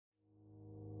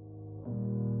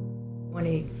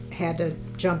when he had to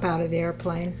jump out of the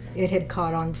airplane. It had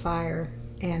caught on fire,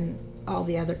 and all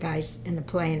the other guys in the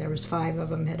plane, there was 5 of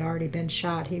them, had already been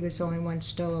shot. He was the only one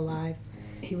still alive.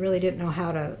 He really didn't know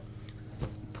how to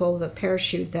pull the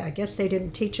parachute. I guess they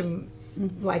didn't teach him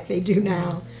like they do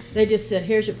now. They just said,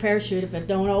 here's your parachute. If it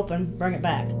don't open, bring it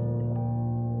back.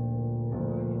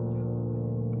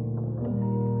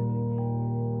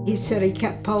 He said he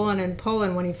kept pulling and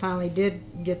pulling when he finally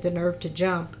did get the nerve to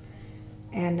jump.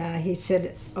 And he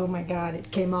said, oh my God,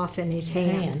 it came off in his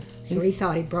hand. So he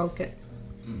thought he broke it.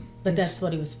 But that's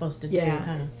what he was supposed to do, Yeah.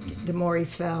 huh? The more he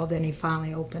fell, then he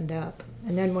finally opened up.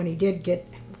 And then when he did get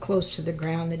close to the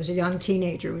ground, there was a young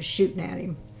teenager who was shooting at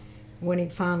him. When he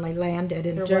finally landed,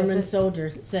 and The German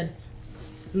soldier said,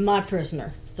 my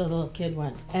prisoner. So the little kid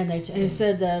went. And he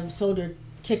said the soldier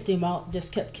kicked him out,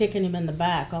 just kept kicking him in the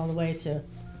back all the way to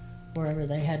wherever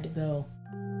they had to go.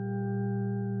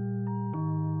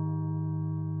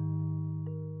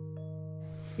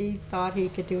 he thought he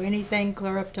could do anything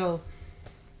clear up till,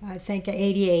 I think,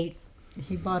 88.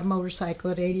 He bought a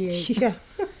motorcycle at 88. Yeah.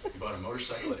 You bought a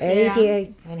motorcycle at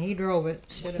 88. Yeah, and he drove it.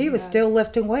 He was still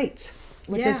lifting weights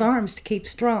with his Yeah. arms to keep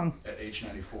strong. At age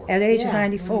 94. At age Yeah.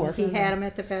 94. He had him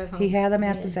at the vet home. He had him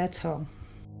at the vet's home.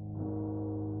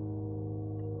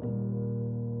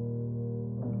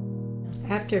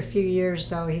 After a few years,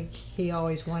 though, he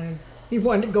always wanted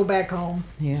to go back home.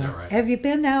 Yeah. Is that right? Have you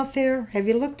been out there? Have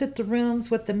you looked at the rooms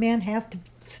what the men have to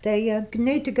stay in? You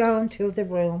need to go into the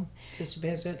room Just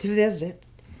visit. to visit.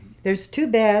 There's 2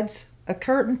 beds, a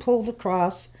curtain pulled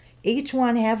across. Each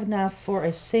one have enough for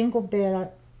a single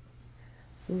bed,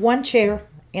 1 chair,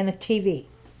 and a TV.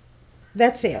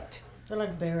 That's it. They're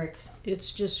like barracks.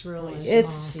 It's just really It's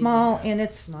small and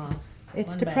it's Small.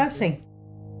 it's One depressing.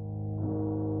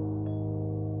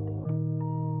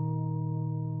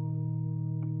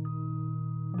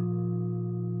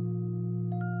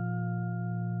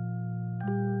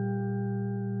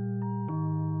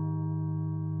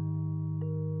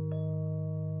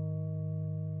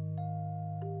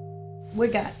 We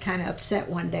got kind of upset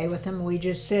one day with him. We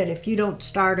just said, if you don't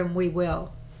start him, we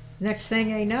will. Next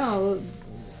thing they know,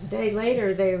 a day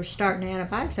later, they were starting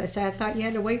antibiotics. I said, I thought you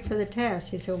had to wait for the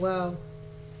test. He said, well,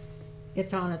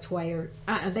 it's on its way. Or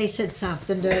they said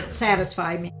something to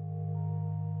satisfy me.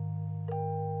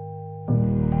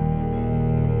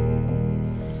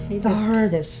 He The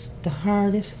just-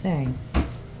 hardest thing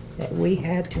that we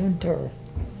had to endure.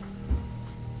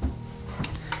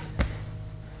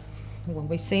 When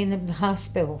we seen him in the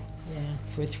hospital Yeah.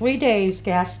 for 3 days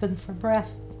gasping for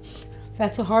breath.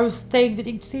 That's the hardest thing that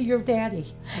you see your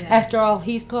daddy Yeah. after all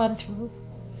he's gone through.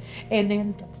 And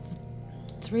then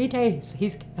 3 days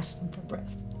he's gasping for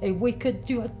breath. And we couldn't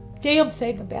do a damn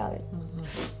thing about it.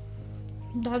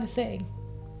 Not a thing.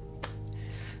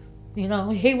 You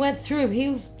know, he went through,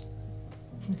 he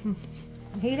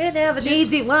didn't have an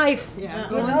easy life. Yeah, You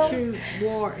going know? through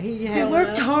war. He He had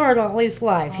worked hard all his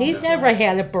life. He never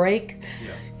had a break,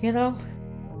 Yeah. you know.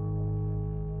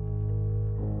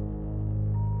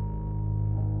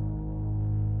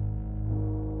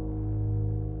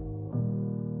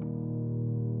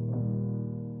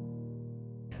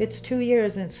 It's 2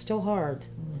 years and it's still hard.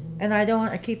 And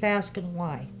I keep asking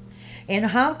why. And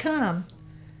how come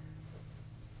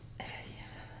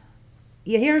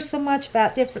you hear so much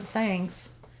about different things?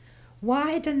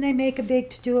 Why didn't they make a big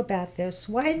to-do about this?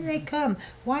 Why didn't they come?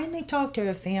 Why didn't they talk to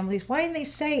their families? Why didn't they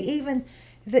say even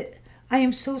that I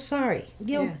am so sorry?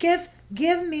 You know,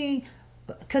 give me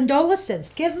condolences.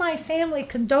 Give my family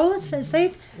condolences.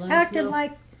 They Let us acted know.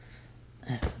 like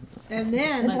and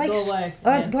then Like, go away.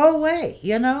 Yeah. go away,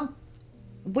 you know?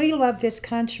 We love this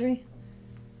country.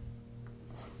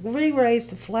 We raised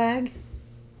the flag.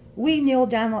 We kneel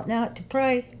down now to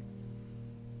pray.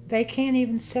 They can't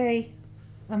even say,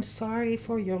 I'm sorry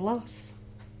for your loss.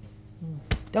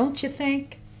 Don't you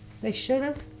think they should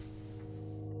have?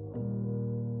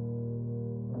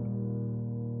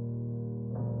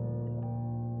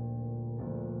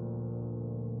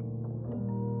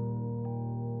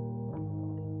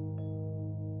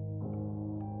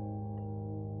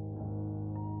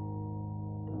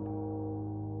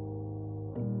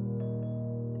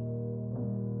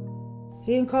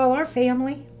 He didn't call our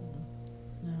family.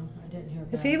 No, I didn't hear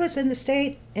If about he it. was in the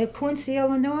state of Quincy,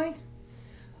 Illinois,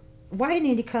 why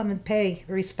didn't he come and pay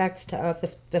respects to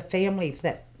the family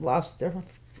that lost their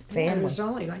it family? was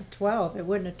only like 12. It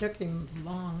wouldn't have took him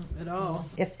long at all.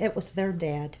 If it was their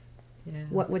dad, Yeah.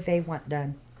 what would they want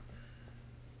done?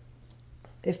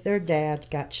 If their dad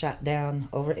got shot down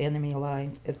over enemy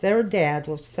lines, if their dad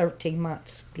was 13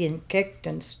 months being kicked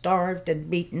and starved and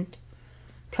beaten,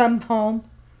 come home,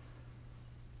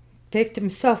 picked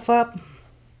himself up,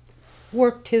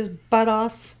 worked his butt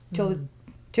off till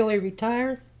he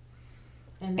retired,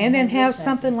 and then had have this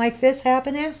something like this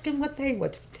happen. Ask them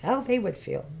how they would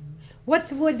feel.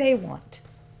 What would they want?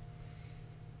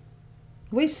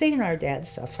 We've seen our dad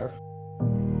suffer.